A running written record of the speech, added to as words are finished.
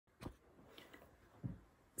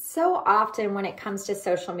So often when it comes to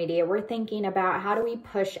social media, we're thinking about how do we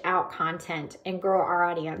push out content and grow our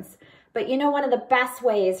audience. But you know, one of the best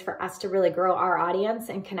ways for us to really grow our audience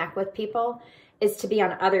and connect with people is to be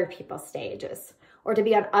on other people's stages or to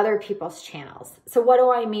be on other people's channels. So what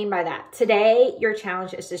do I mean by that? Today, your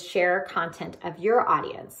challenge is to share content of your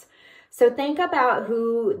audience. So think about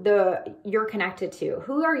who you're connected to.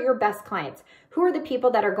 Who are your best clients? Who are the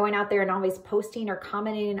people that are going out there and always posting or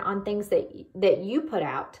commenting on things that you put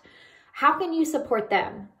out? How can you support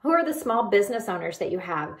them? Who are the small business owners that you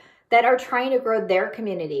have that are trying to grow their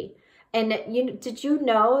community? And did you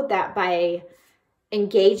know that by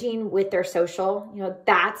engaging with their social,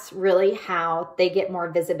 that's really how they get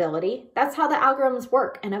more visibility? That's how the algorithms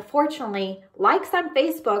work. And unfortunately, likes on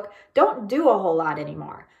Facebook don't do a whole lot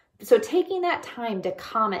anymore. So taking that time to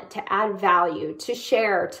comment, to add value, to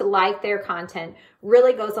share, to like their content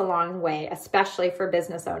really goes a long way, especially for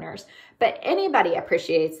business owners. But anybody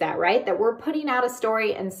appreciates that, right? That we're putting out a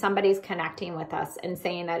story and somebody's connecting with us and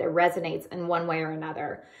saying that it resonates in one way or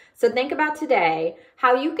another. So think about today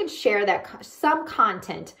how you can share some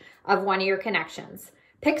content of one of your connections.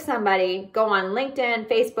 Pick somebody, go on LinkedIn,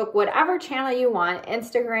 Facebook, whatever channel you want,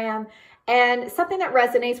 Instagram, and something that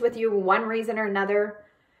resonates with you one reason or another.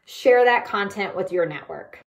 Share that content with your network.